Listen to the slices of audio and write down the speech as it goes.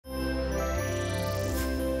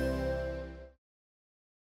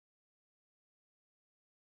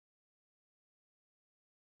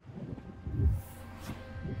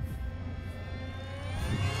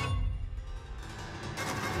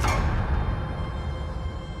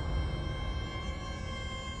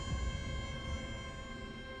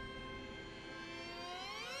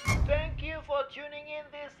for tuning in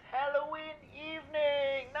this Halloween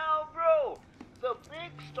evening. Now, bro, the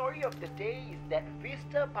big story of the day is that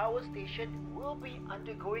Vista Power Station will be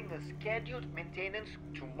undergoing a scheduled maintenance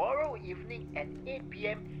tomorrow evening at 8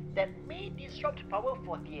 p.m. that may disrupt power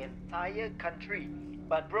for the entire country.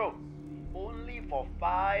 But bro, only for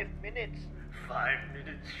 5 minutes. 5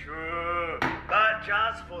 minutes, sure. But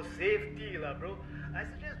just for safety, lah, bro. I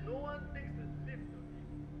suggest no one takes the lift.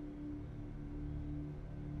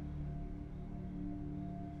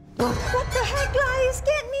 What the heck, lah? You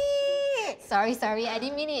scared me! Sorry, I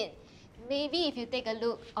didn't mean it. Maybe if you take a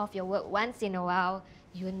look of your work once in a while,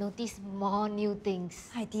 you will notice more new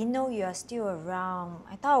things. I didn't know you are still around.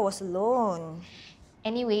 I thought I was alone.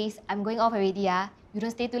 Anyways, I'm going off already, You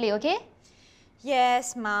don't stay too late, okay?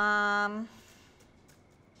 Yes, Mom.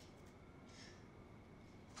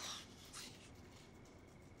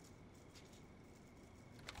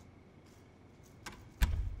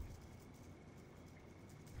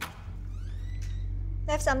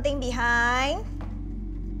 Left something behind?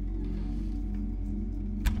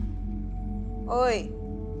 Oi.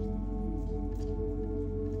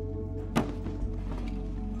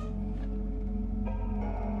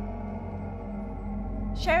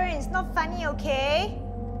 Sharon, it's not funny, okay?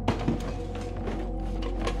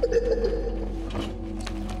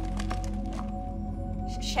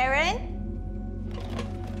 Sharon?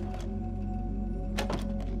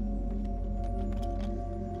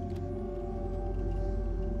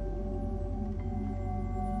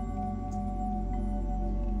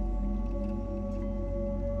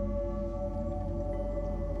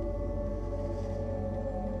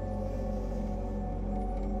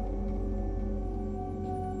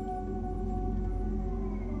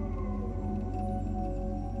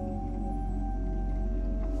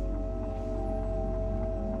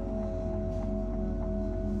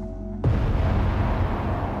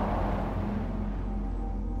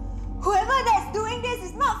 Whoever that's doing this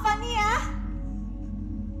is not funny,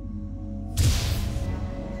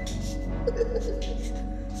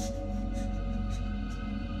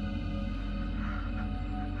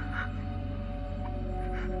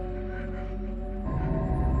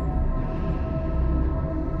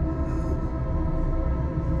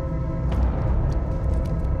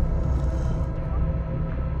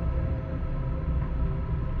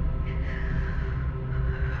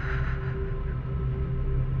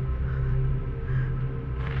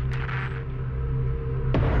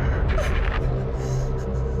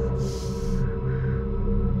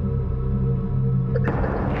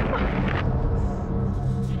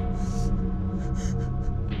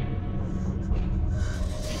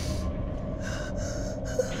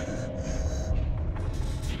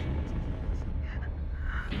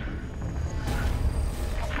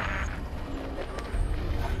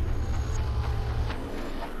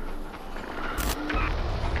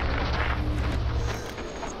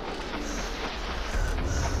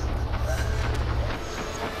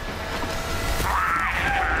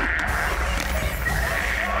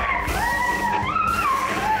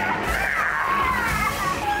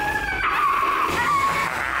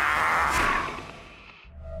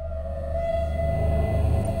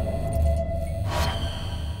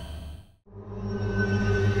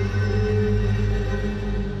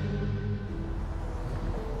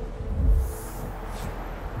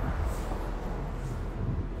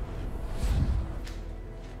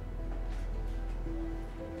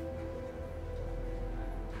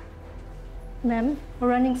 Ma'am, we're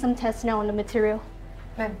running some tests now on the material.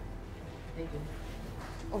 Ma'am. Thank you.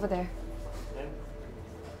 Over there.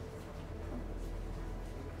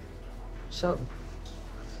 So,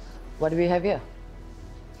 what do we have here?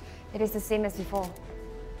 It is the same as before.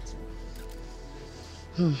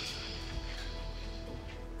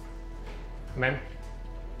 Ma'am.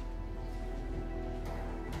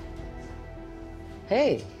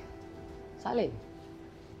 Hey, Saleh.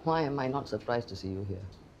 Why am I not surprised to see you here?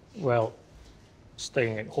 Well,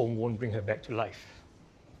 staying at home won't bring her back to life.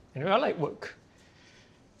 Anyway, I like work.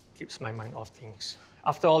 Keeps my mind off things.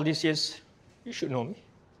 After all these years, you should know me.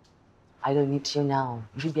 I don't need you now.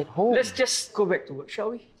 You should get home. Let's just go back to work,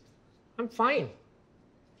 shall we? I'm fine.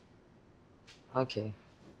 Okay.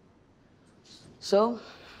 So,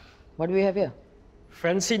 what do we have here?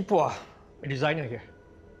 Francine Pua, a designer here.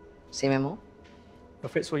 Same MO? I'm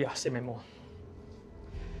afraid so, yeah, same MO.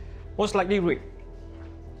 Most likely rape.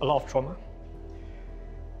 A lot of trauma.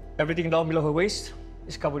 Everything down below her waist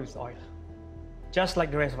is covered with oil. Just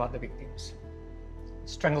like the rest of other victims.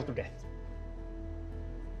 Strangled to death.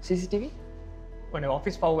 CCTV? When the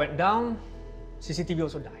office power went down, CCTV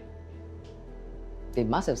also died. They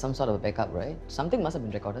must have some sort of a backup, right? Something must have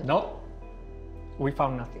been recorded. No, we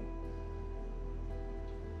found nothing.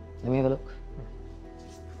 Let me have a look.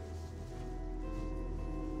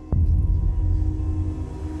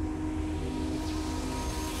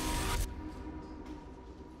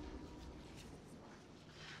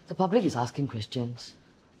 The public is asking questions.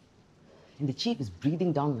 And the chief is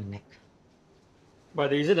breathing down my neck. But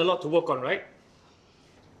there isn't a lot to work on, right?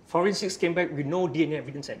 Forensics came back with no DNA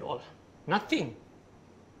evidence at all. Nothing.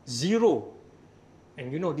 Zero.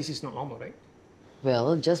 And you know this is not normal, right?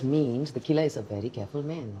 Well, it just means the killer is a very careful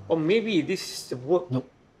man. Or maybe this is the work... No,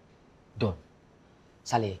 don't.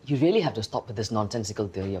 Saleh, you really have to stop with this nonsensical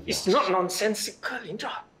theory of It's yours. not nonsensical,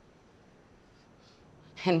 Indra.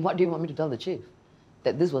 And what do you want me to tell the chief?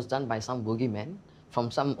 That this was done by some boogeyman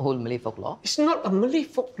from some old Malay folklore? It's not a Malay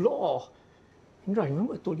folklore. Indra,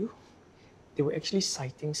 remember I told you? There were actually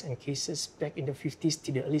sightings and cases back in the 50s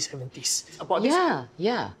to the early 70s about this.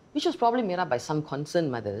 Yeah. Which was probably made up by some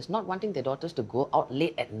concerned mothers not wanting their daughters to go out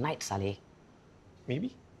late at night, Saleh.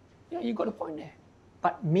 Maybe. Yeah, you got a point there.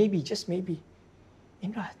 But maybe, just maybe,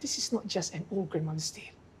 Indra, this is not just an old grandmother's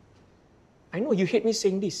tale. I know you hate me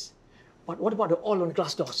saying this, but what about the oil on the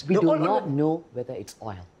glass doors? We The do oil on not the... know whether it's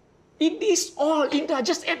oil. It is oil, Indra,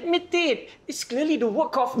 just admit it. It's clearly the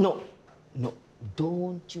work of... No,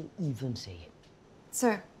 don't you even say it.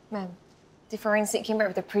 Sir, ma'am, the forensic came back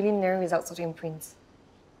with the preliminary results of the imprints.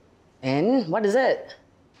 And what is it?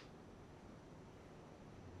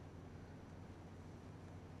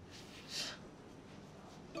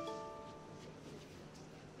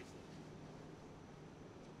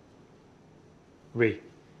 Ray.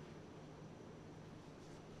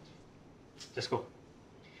 Just go.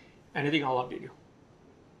 Anything, I'll update you.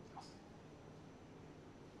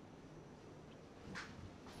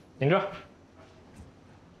 Indra?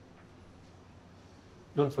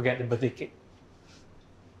 Don't forget the birthday cake.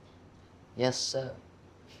 Yes, sir.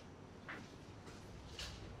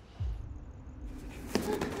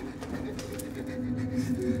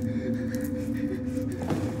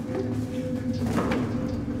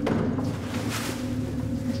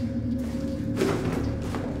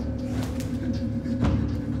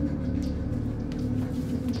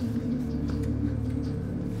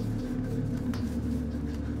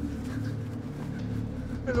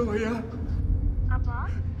 Hello, Maya. Abah?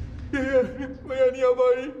 Ya, Maya ni Abah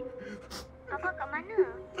ni. Abah kat mana?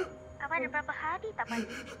 Abah dah berapa hari tak balik?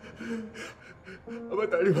 Abah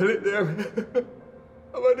tak boleh balik, sayang.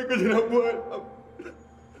 Abah ada kerja nak buat.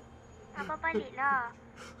 Abah baliklah.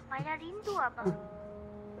 Maya rindu Abah.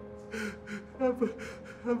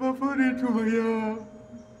 Abah pun rindu Maya.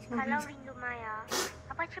 Kalau rindu Maya,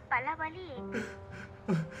 Abah cepatlah balik.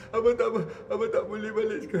 Abah tak boleh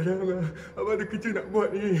balik sekarang. Abah ada kerja nak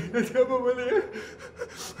buat ni. Nanti Abah balik.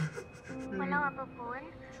 Walau apa pun,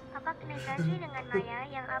 Abah kena janji dengan Maya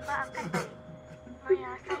yang Abah akan balik.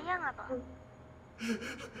 Maya sayang Abah.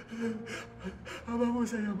 Abah pun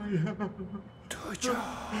sayang Maya. Dojo.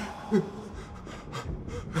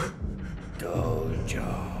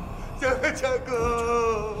 Jangan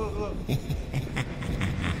cakap.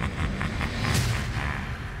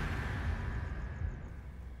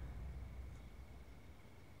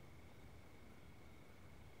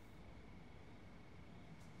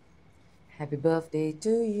 Happy birthday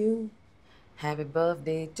to you. Happy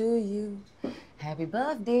birthday to you. Happy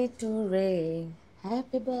birthday to Ray.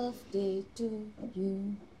 Happy birthday to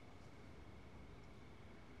you.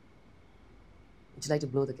 Would you like to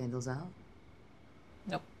blow the candles out?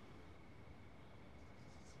 Nope.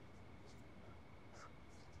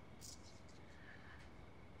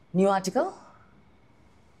 New article?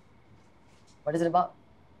 What is it about?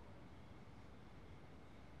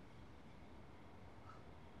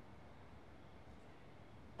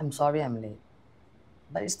 I'm sorry I'm late.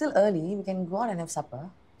 But it's still early. We can go out and have supper.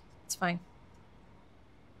 It's fine.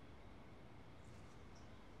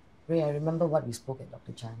 Ray, I remember what we spoke at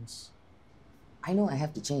Dr. Chan's. I know I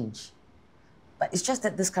have to change. But it's just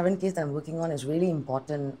that this current case that I'm working on is really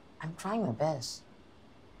important. I'm trying my best.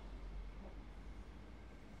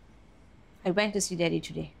 I went to see Daddy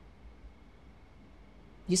today.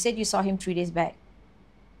 You said you saw him 3 days back.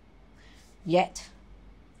 Yet,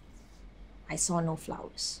 I saw no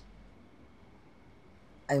flowers.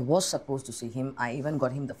 I was supposed to see him. I even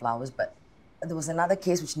got him the flowers, but there was another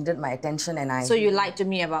case which needed my attention and I... So you lied to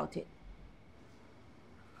me about it.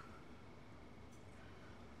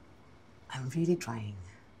 I'm really trying.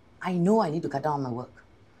 I know I need to cut down on my work.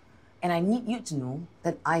 And I need you to know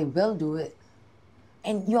that I will do it.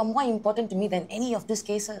 And you are more important to me than any of these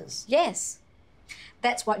cases. Yes.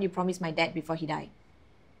 That's what you promised my dad before he died.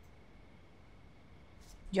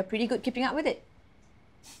 You're pretty good keeping up with it.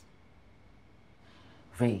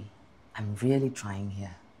 Ray, I'm really trying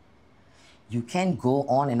here. You can't go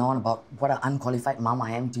on and on about what an unqualified mom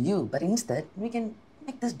I am to you, but instead, we can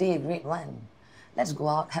make this day a great one. Let's go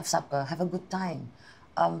out, have supper, have a good time.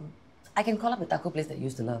 I can call up the taco place that you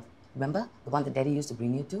used to love. Remember? The one that Daddy used to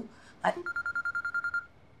bring you to?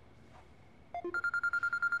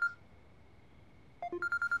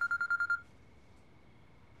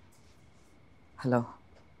 Hello?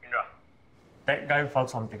 Indra, that guy found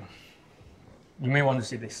something. You may want to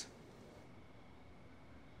see this.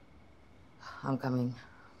 I'm coming.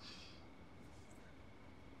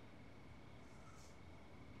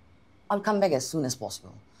 I'll come back as soon as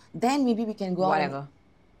possible. Then maybe we can go out. Whatever.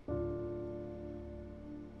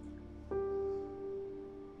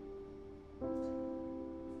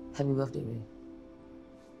 Happy birthday, Ray.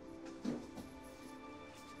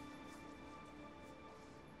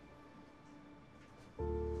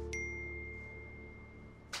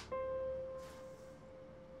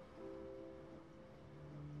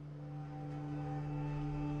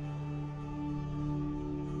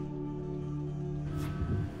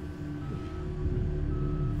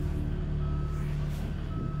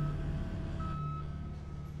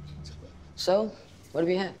 So, what do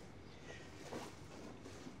we have?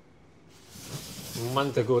 A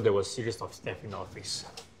month ago, there was a series of theft in the office.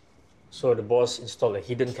 So the boss installed a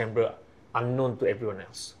hidden camera unknown to everyone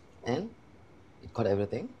else. And? It caught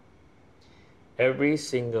everything? Every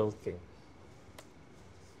single thing.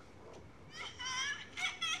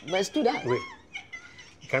 But it's too dark. Wait.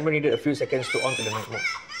 The camera needed a few seconds to on to the night mode.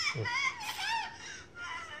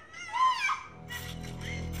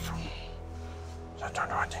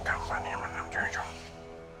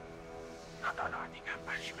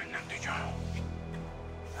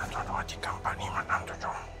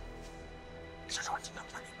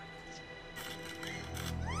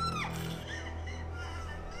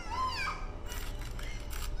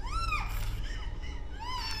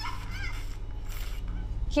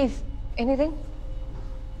 Keith, anything?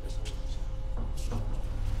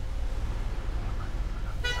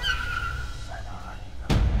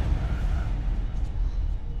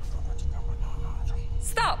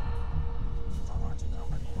 Stop!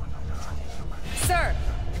 Sir,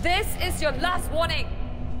 this is your last warning.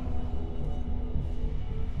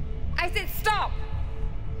 I said stop!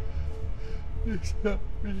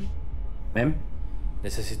 Ma'am,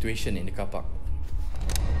 there's a situation in the car park.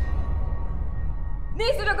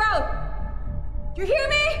 Knees to the ground! You hear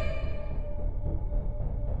me?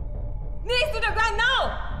 Knees to the ground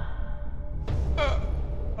now!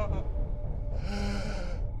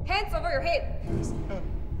 Hands over your head.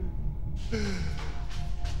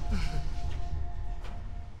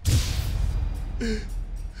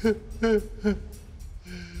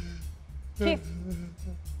 Keith.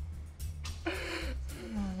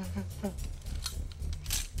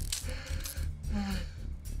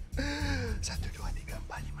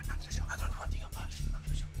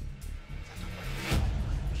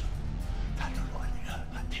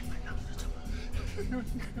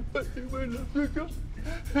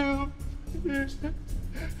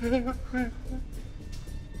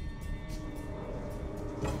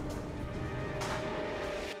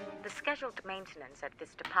 The scheduled maintenance at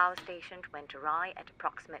Vista Power Station went awry at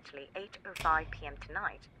approximately 8:05 p.m.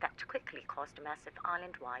 tonight that quickly caused a massive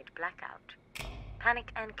island-wide blackout.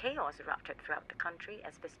 Panic and chaos erupted throughout the country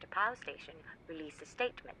as Vista Power Station released a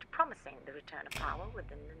statement promising the return of power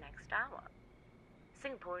within the next hour.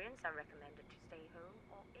 Singaporeans are recommended to stay home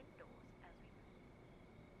or indoors as we...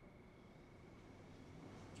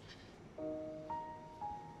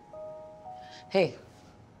 Hey.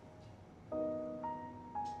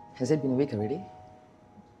 Has it been a week already?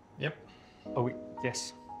 Yep, a week,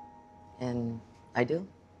 yes. And Ideal?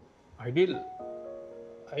 Ideal?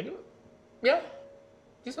 Yeah,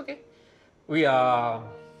 it's okay. We are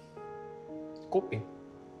coping.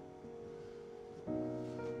 I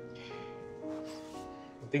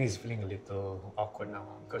think he's feeling a little awkward now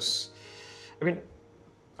because, I mean,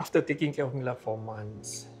 after taking care of Mila for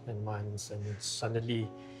months and months, and suddenly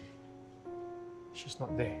she's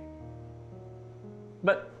not there.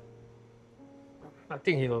 But I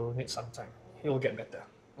think he'll need some time. He'll get better,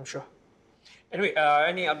 I'm sure. Anyway,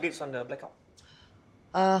 any updates on the blackout?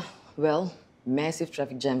 Well, massive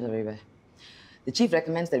traffic jams everywhere. The chief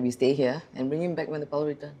recommends that we stay here and bring him back when the power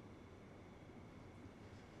returns.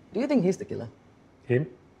 Do you think he's the killer? Him?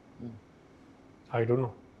 I don't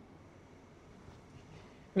know.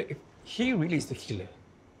 If he really is the killer,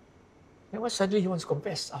 then why suddenly he wants to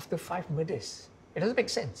confess after 5 murders? It doesn't make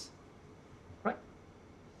sense, right?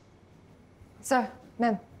 Sir,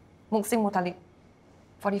 ma'am, Muksin Mutalik,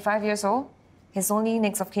 45 years old. His only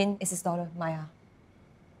next of kin is his daughter, Maya.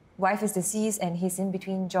 Wife is deceased and he's in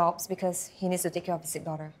between jobs because he needs to take care of his sick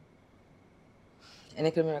daughter.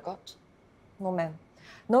 Any criminal records? No, ma'am.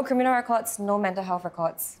 No criminal records, no mental health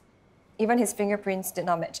records. Even his fingerprints did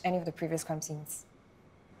not match any of the previous crime scenes.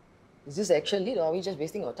 Is this the actual lead or are we just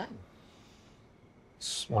wasting our time?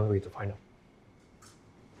 It's one way to find out.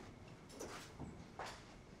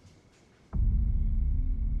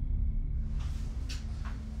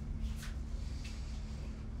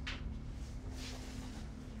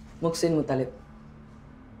 Muhsin Muttalib.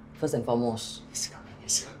 First and foremost. He's coming.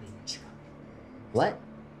 What?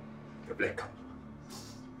 The blackout.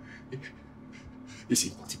 It's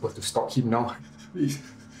impossible to stop him now. Please,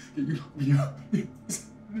 can you lock me up?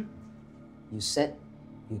 You said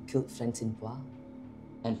you killed Francine Pua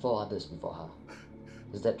and 4 others before her.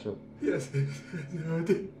 Is that true? Yes, I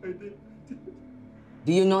did.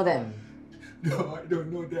 Do you know them? No, I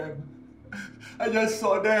don't know them. I just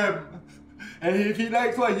saw them. And if he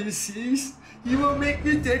likes what he sees, he will make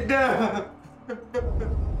me take them.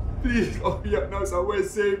 Please, lock me up now somewhere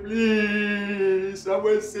safe, please.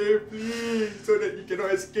 Somewhere safe, please. So that he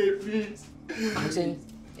cannot escape, please. Muhsin,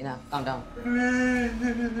 enough. Calm down. Please.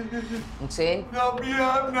 Muhsin. Lock me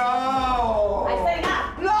up now. I say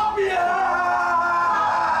enough. Lock me up.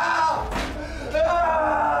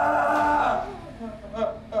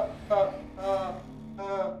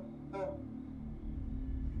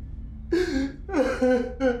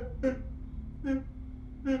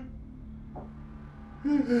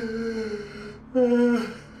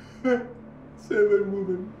 7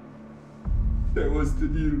 women. That was the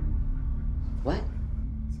deal. What?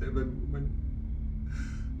 7 women.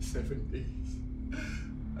 7 days.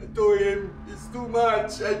 I told him it's too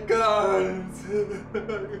much. I can't.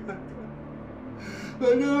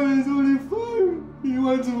 But now it's only 5. He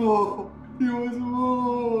wants more.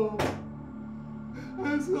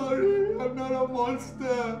 I'm sorry. I'm not a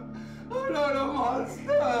monster.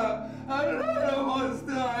 I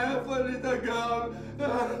have a little girl.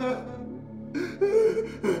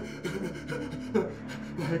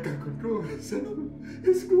 I can't control myself.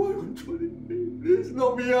 It's no one controlling me. Please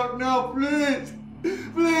lock me up now, please.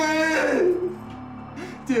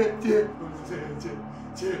 Cik.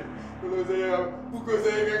 Tolong saya. Pukul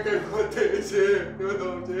saya dengan kayu batik, Cik.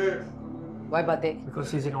 Tolong, Cik. Why batik?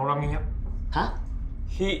 Because he's an Orang Minyak. Huh?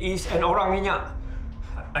 He is an Orang Minyak.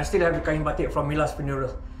 I still have the kain batik from Mila's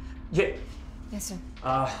funeral. Jet. Yes, sir.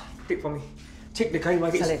 Take for me. Take the kain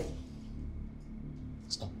batik. Saleh.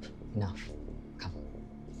 Stop. Enough. Come.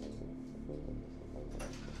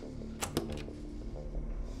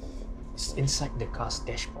 It's inside the car's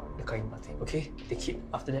dashboard, the kain batik, okay? Take it.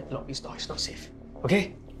 After that, lock this door. It's not safe.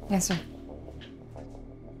 Okay? Yes, sir.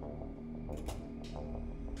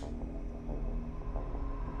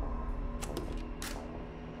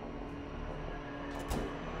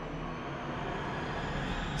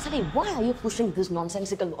 Saleh, why are you pushing this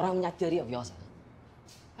nonsensical Orang Minyak theory of yours?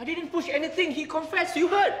 I didn't push anything. He confessed. You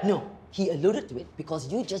heard? No, he alluded to it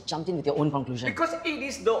because you just jumped in with your own conclusion. Because it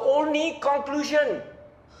is the only conclusion.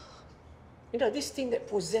 You know, this thing that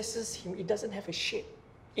possesses him, it doesn't have a shape.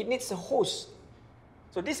 It needs a host.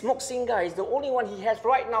 So this Muhsin guy is the only one he has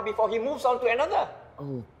right now before he moves on to another.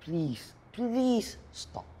 Oh, please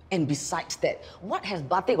stop. And besides that, what has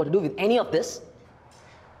batik got to do with any of this?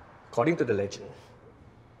 According to the legend,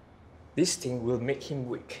 this thing will make him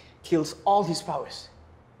weak, kills all his powers.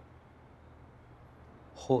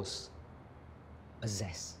 Host.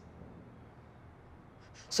 Possess.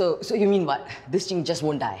 So you mean what? This thing just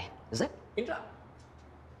won't die, is it? Indra,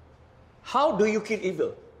 how do you kill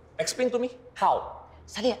evil? Explain to me. How?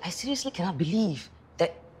 Saleh, I seriously cannot believe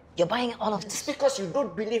that you're buying all of Just this. because you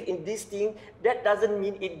don't believe in this thing, that doesn't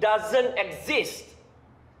mean it doesn't exist.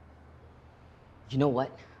 You know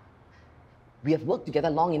what? We have worked together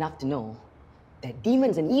long enough to know that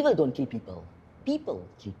demons and evil don't kill people. People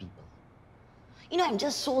kill people. You know, I'm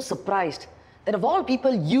just so surprised that of all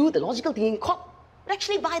people, you, the logical thinking cop, would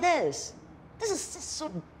actually buy this. This is just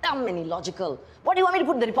so dumb and illogical. What do you want me to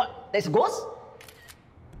put in the report? There's a ghost?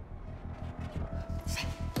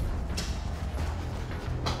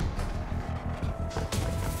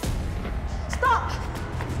 Stop!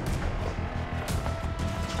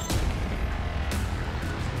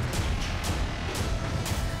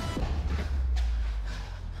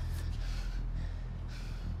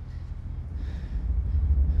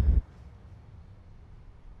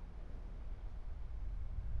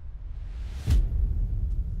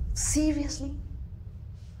 Seriously?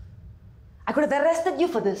 I could have arrested you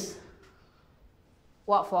for this.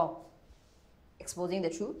 What for? Exposing the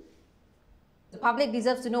truth? The public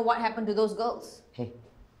deserves to know what happened to those girls. Hey,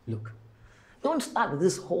 look. Don't start with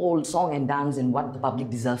this whole song and dance and what the public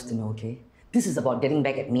deserves to know, okay? This is about getting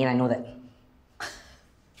back at me, and I know that.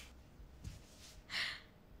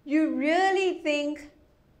 You really think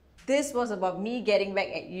this was about me getting back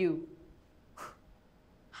at you?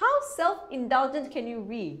 How self-indulgent can you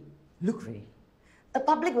be? Look, Ray, the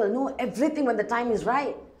public will know everything when the time is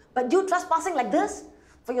right. But you trespassing like this?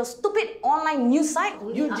 For your stupid online news site?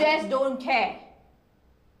 You just don't care.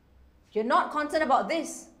 You're not concerned about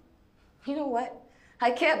this. You know what?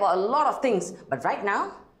 I care about a lot of things, but right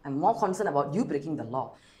now, I'm more concerned about you breaking the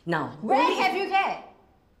law. Now, where have you cared?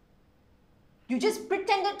 You just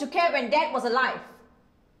pretended to care when Dad was alive.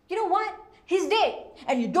 You know what? He's dead,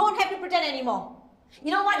 and you don't have to pretend anymore.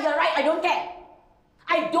 You know what? You're right, I don't care.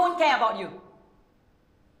 I don't care about you.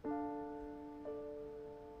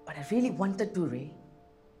 But I really wanted to, Ray.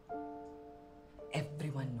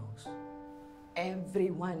 Everyone knows.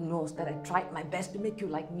 Everyone knows that I tried my best to make you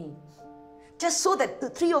like me. Just so that the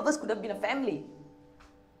three of us could have been a family.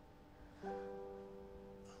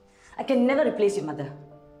 I can never replace your mother.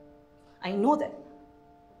 I know that.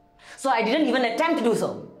 So I didn't even attempt to do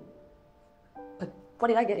so. But what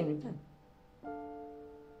did I get in return?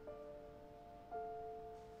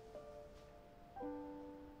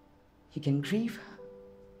 You can grieve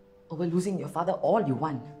over losing your father all you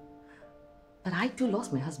want. But I too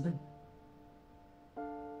lost my husband.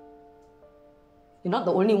 You're not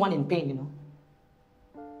the only one in pain, you know.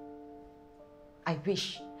 I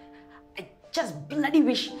just bloody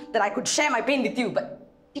wish that I could share my pain with you, but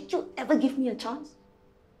did you ever give me a chance?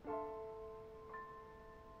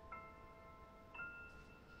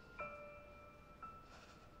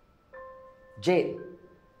 Jade.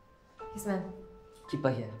 Yes, ma'am. Keep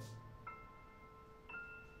her here.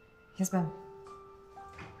 Yes, ma'am.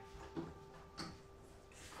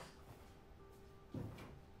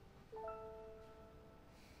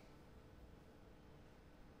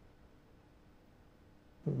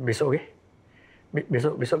 Besok, okay?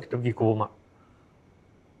 Besok kita pergi ke rumah.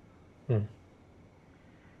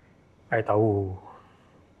 I tahu.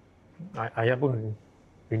 Ayah pun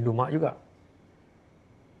rindu mak juga.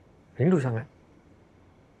 Rindu sangat.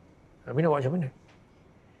 Tapi nak buat macam mana?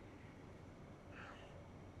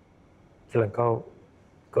 Jalan kau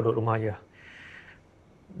duduk rumah aja.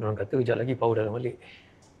 Orang kata kejap lagi Pau dalam balik.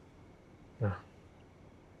 Nah,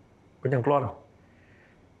 kau jangan keluar tau.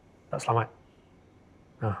 Tak selamat.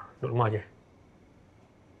 Nah, duduk rumah aja.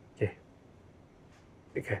 Okay.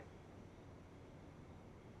 Take care.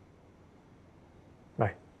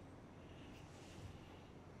 Bye.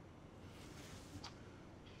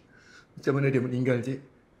 Macam mana dia meninggal, Cik?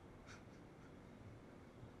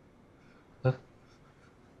 Hah?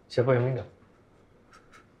 Siapa yang meninggal?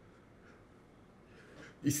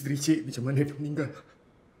 Isteri Cik macam mana dia meninggal?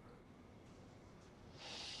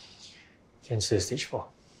 Cancer stage 4.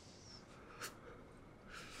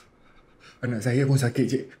 Anak saya pun sakit,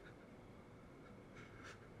 Cik.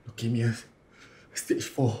 Leukemia stage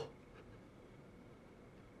 4.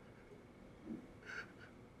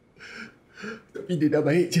 Tapi dia dah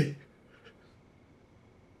baik, Cik.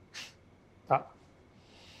 Tak.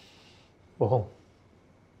 Bohong.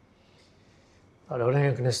 Tak ada orang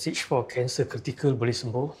yang kena stage 4 cancer kritikal boleh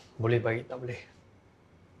sembuh, boleh baik tak boleh.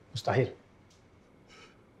 Mustahil.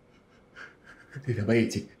 Dia dah baik,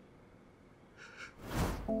 Cik.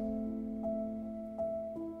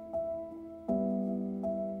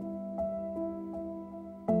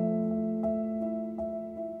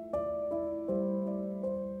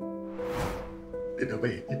 Dia dah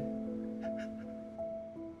baik.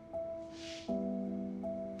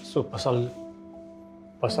 So, pasal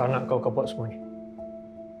anak kau buat semua ni?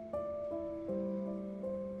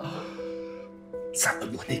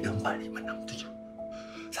 1, 2, 3, 4, 5, 6, 7.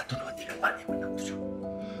 1, 2, 3, 4, 5, 6,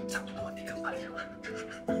 7. 1, 2, 3, 4, 5.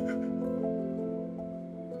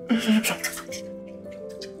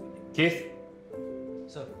 Keith?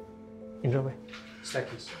 Sir. Indra, where? Slack,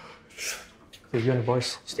 please. So you and the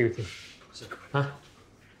boys, stay with him. Sir. Huh?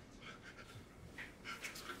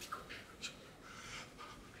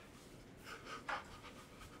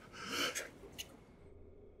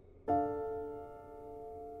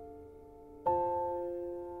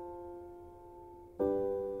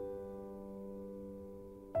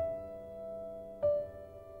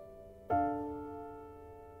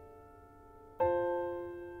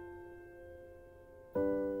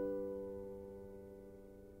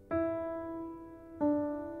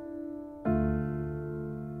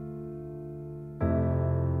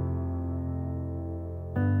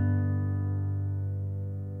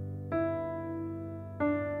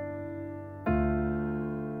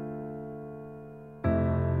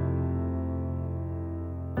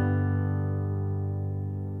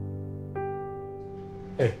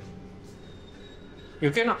 Hey. You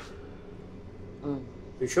okay now?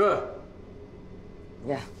 You sure?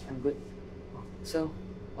 Yeah, I'm good. So,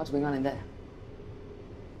 what's going on in there?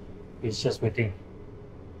 He's just waiting.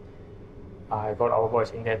 I got our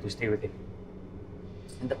boys in there to stay with him.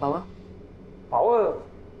 And the power? Power?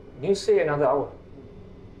 You say another hour.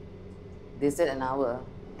 They said an hour.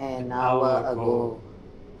 An hour ago.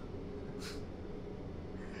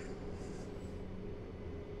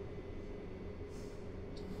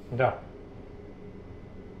 Indra,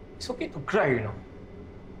 it's okay to cry, you know.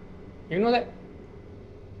 You know that?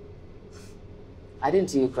 I didn't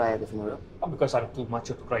see you cry at the funeral. Oh, because I'm too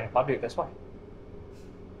macho to cry in public, that's why.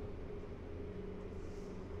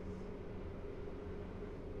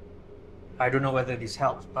 I don't know whether this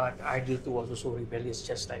helps, but Ideal too was also rebellious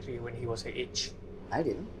just like me when he was her age. I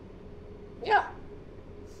didn't. Yeah.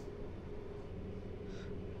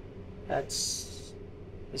 It's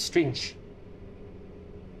strange.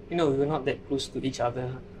 You know, we were not that close to each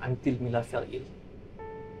other until Mila fell ill.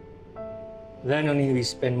 Then only we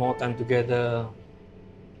spent more time together,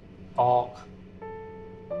 talk.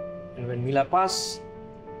 And when Mila passed,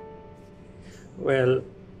 well,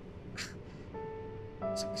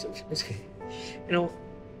 you know,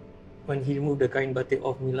 when he removed the kain batik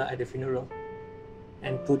of Mila at the funeral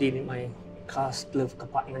and put it in my car's glove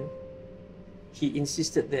compartment, he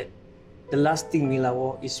insisted that the last thing Mila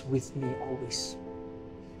wore is with me always.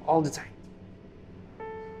 All the time.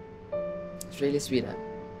 It's really sweet, huh?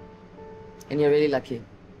 And you're really lucky.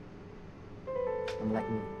 Unlike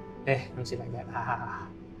me. Don't say like that.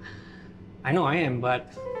 I know I am,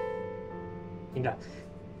 but Indra,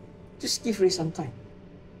 just give Ray some time.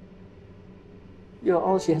 You're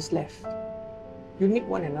all she has left. You need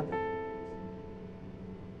one another.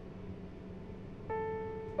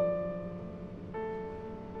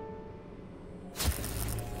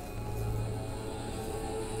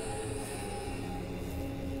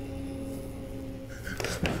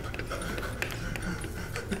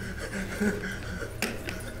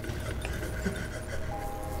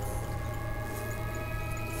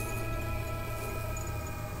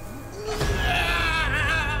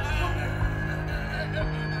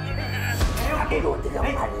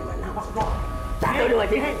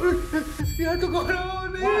 Ya tunggu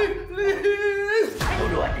dulu ni, please. 1,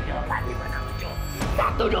 2, 3, 4, 5, 6, 7.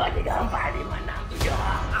 1, 2, 3, 4, 5, 6, 7.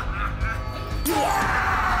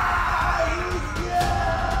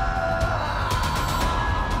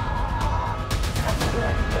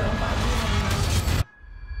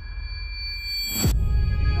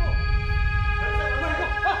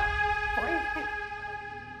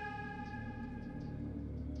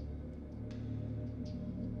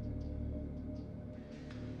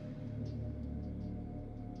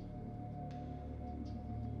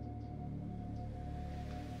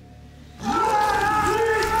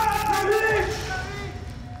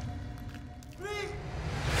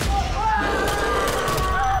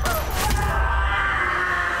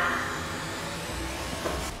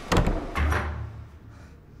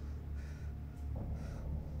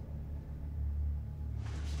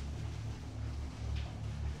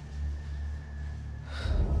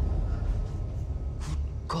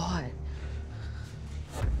 God.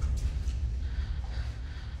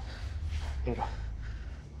 Indra,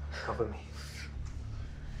 cover me.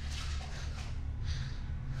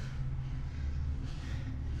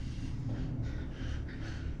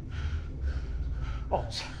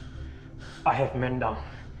 Ops, I have men down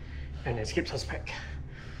and escape suspect.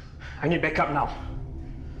 I need backup now.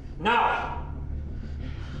 Now!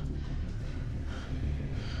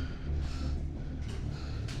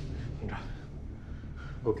 Indra,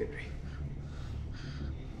 go get Ray.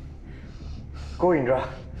 Go, Indra.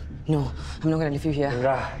 No, I'm not gonna leave you here.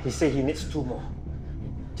 Indra, he said he needs 2 more.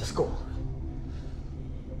 Just go.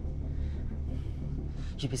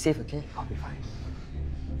 You be safe, okay? I'll be fine.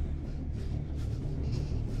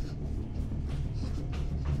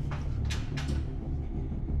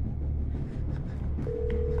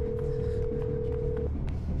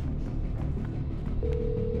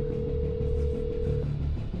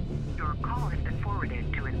 Your call has been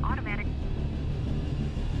forwarded to an automatic...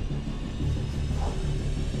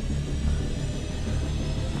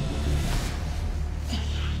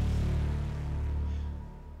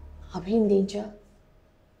 Are we in danger?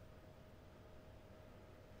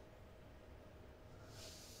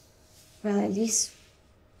 Well, at least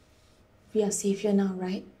we are safe here now,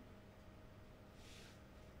 right?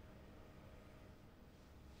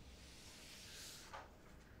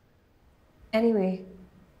 Anyway,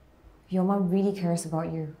 your mom really cares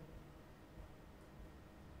about you.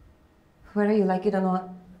 Whether you like it or not,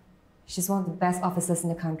 she's one of the best officers in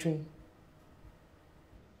the country.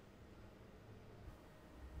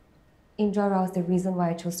 Indra Rao is the reason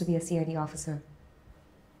why I chose to be a CID officer.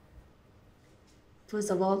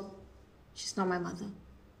 First of all, she's not my mother.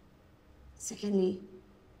 Secondly,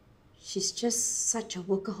 she's just such a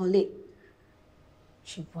workaholic.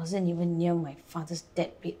 She wasn't even near my father's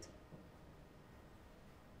deathbed.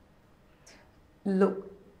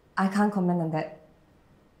 Look, I can't comment on that.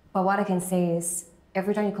 But what I can say is,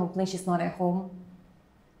 every time you complain she's not at home,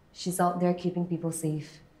 she's out there keeping people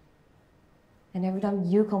safe. And every time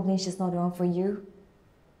you complain she's not around for you,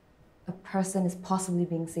 a person is possibly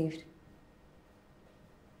being saved.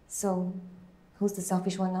 So, who's the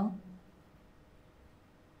selfish one now?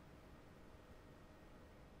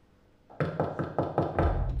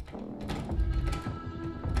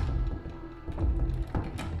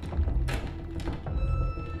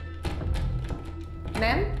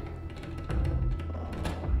 Ma'am?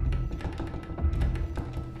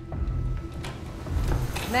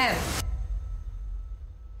 Ma'am?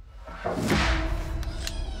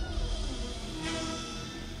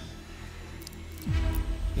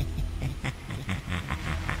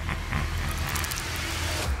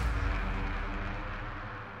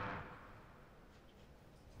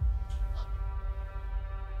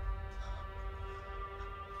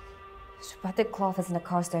 Batik cloth is in the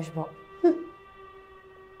car's dashboard.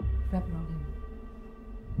 Wrap around him.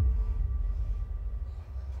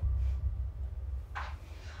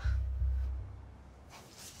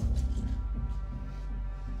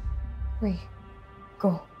 Wait,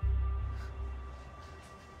 go.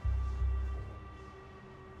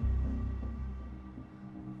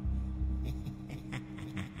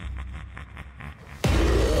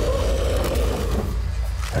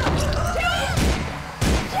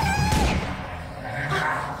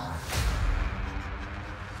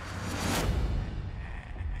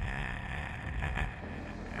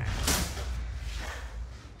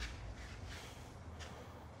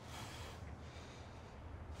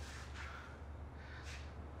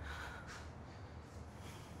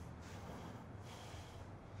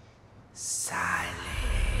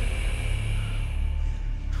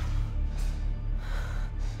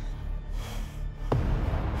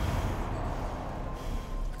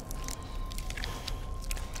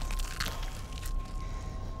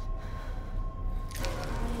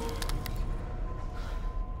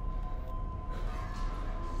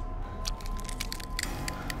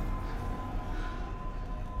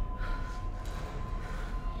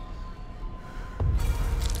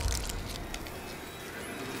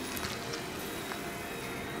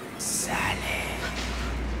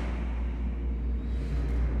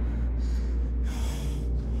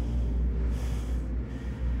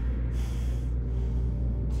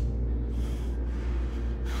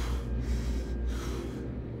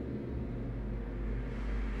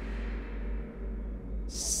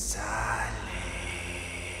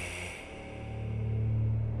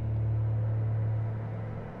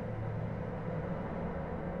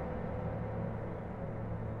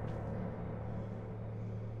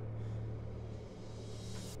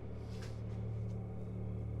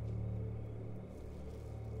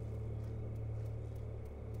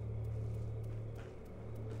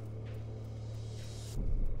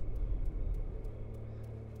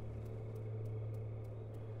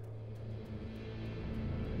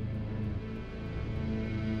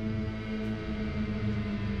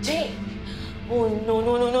 Jane! Oh,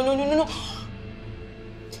 no.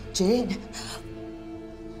 Jane!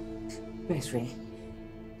 Where's Ray?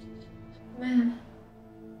 Ma'am,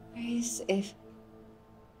 Ray is safe.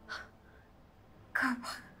 Come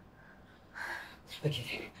on.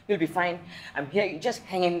 Okay, you'll be fine. I'm here. You just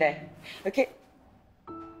hang in there. Okay?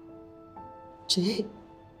 Jane?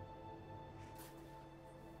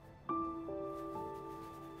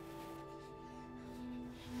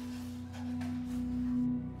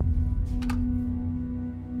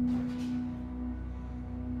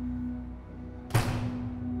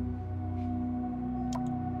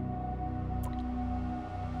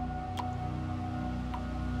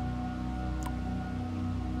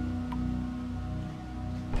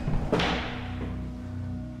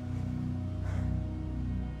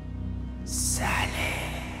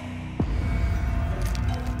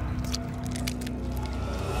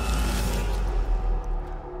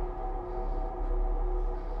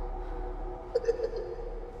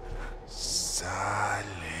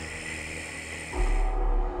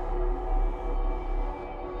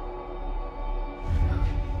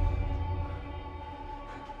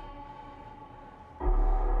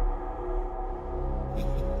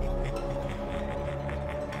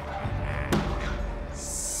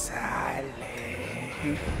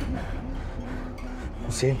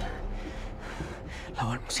 Musin.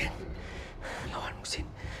 Lawan Musin. Lawan mesin.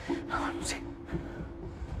 Lawan mesin.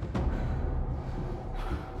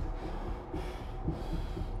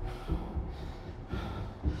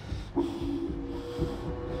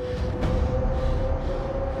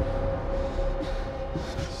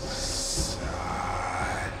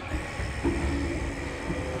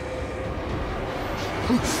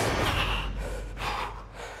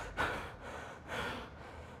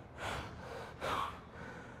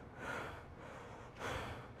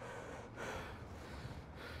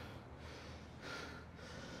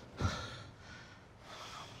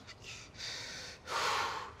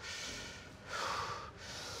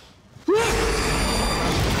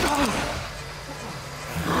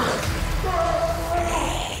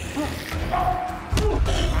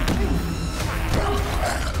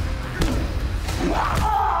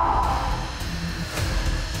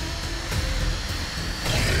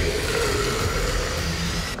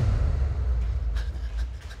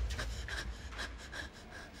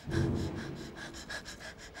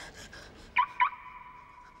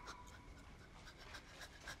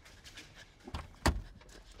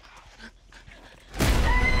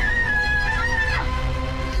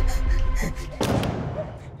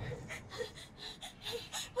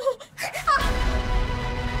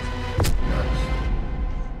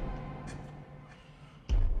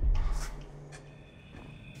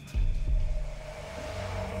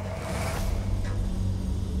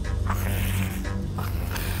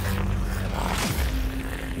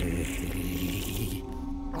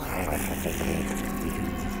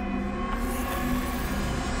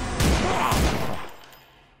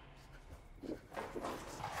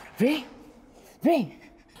 Ray! Ray!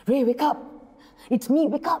 Ray, wake up! It's me,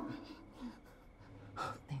 wake up!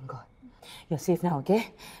 Oh, thank God. You're safe now,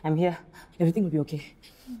 okay? I'm here. Everything will be okay.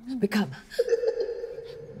 Wake up.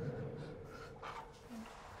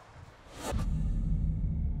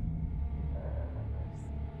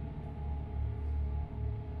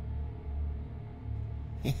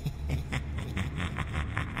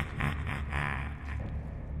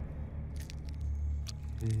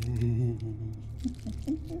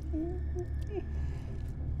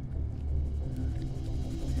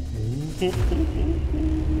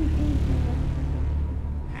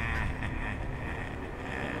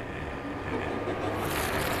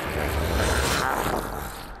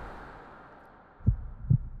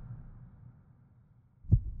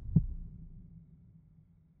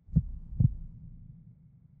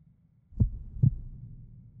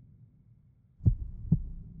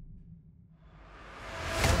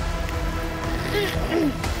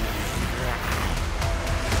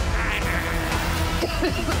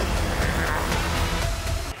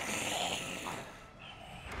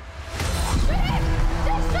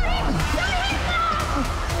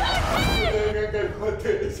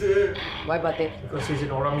 Why Batik? Because he's in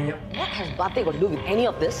Orang Minyak. What has Batik got to do with any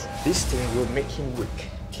of this? This thing will make him weak.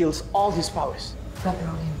 Kills all his powers. Wrap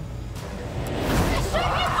around him.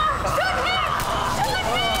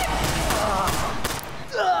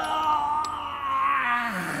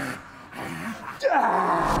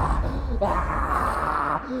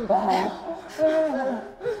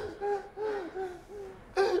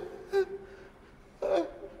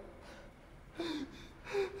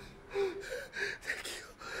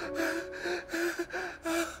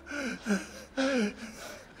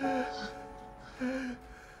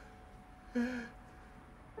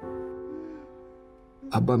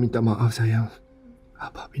 Abah minta maaf, sayang.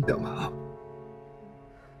 Abah minta maaf.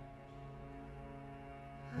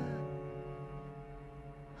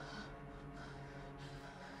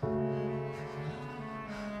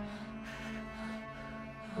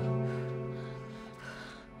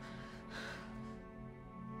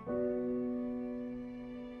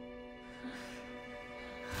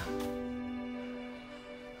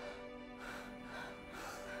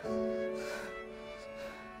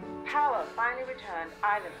 Power finally returned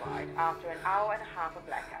island-wide after an hour and a half of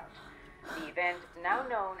blackout. The event, now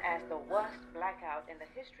known as the worst blackout in the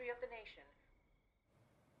history of the nation.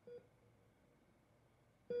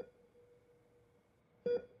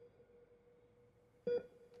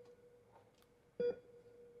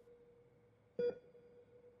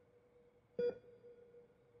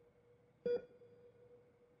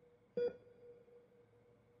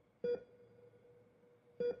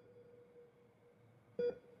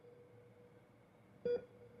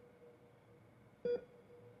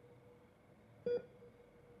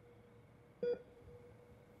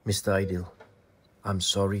 Mr. Aidil, I'm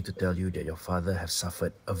sorry to tell you that your father has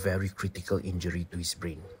suffered a very critical injury to his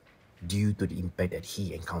brain due to the impact that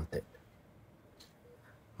he encountered.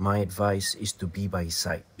 My advice is to be by his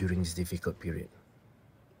side during this difficult period.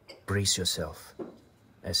 Brace yourself.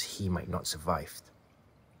 as he might not survive.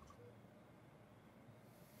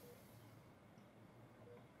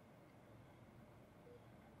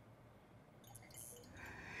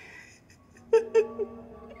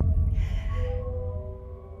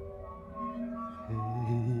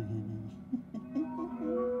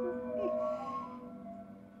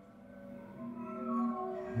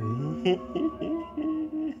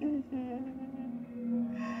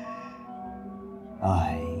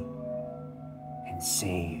 I can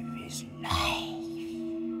save his life.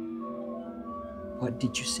 What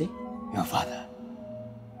did you say? Your father.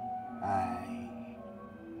 I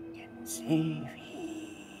can save him.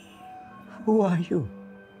 Who are you?